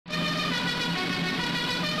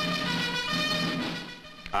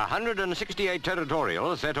168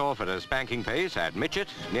 Territorials set off at a spanking pace at Mitchett,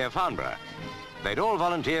 near Farnborough. They'd all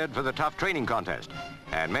volunteered for the tough training contest,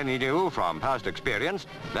 and many knew from past experience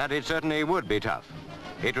that it certainly would be tough.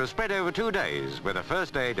 It was spread over 2 days, with a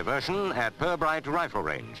first-day diversion at Pirbright rifle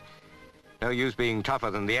range. No use being tougher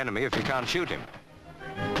than the enemy if you can't shoot him.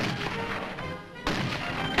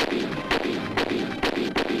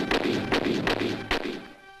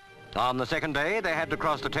 On the second day, they had to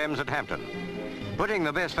cross the Thames at Hampton, putting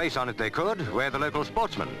the best face on it they could were the local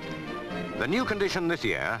sportsmen. The new condition this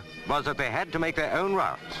year was that they had to make their own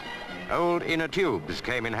rafts. Old inner tubes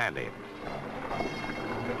came in handy.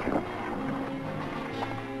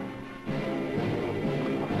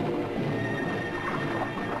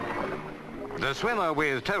 The swimmer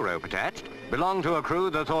with tow rope attached belonged to a crew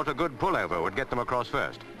that thought a good pullover would get them across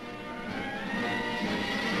first.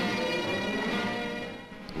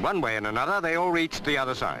 One way and another, they all reached the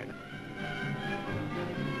other side.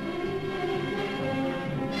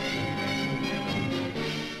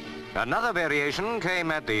 Another variation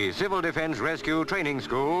came at the Civil Defence Rescue Training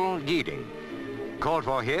School, Yeading. Called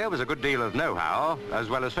for here was a good deal of know-how as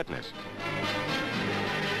well as fitness.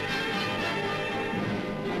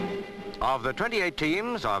 Of the 28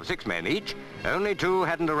 teams of 6 men each, only 2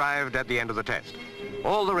 hadn't arrived at the end of the test.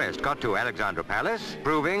 All the rest got to Alexandra Palace,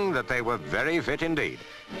 proving that they were very fit indeed.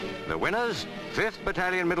 The winners, 5th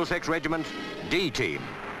Battalion Middlesex Regiment, D Team.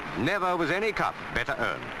 Never was any cup better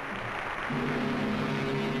earned.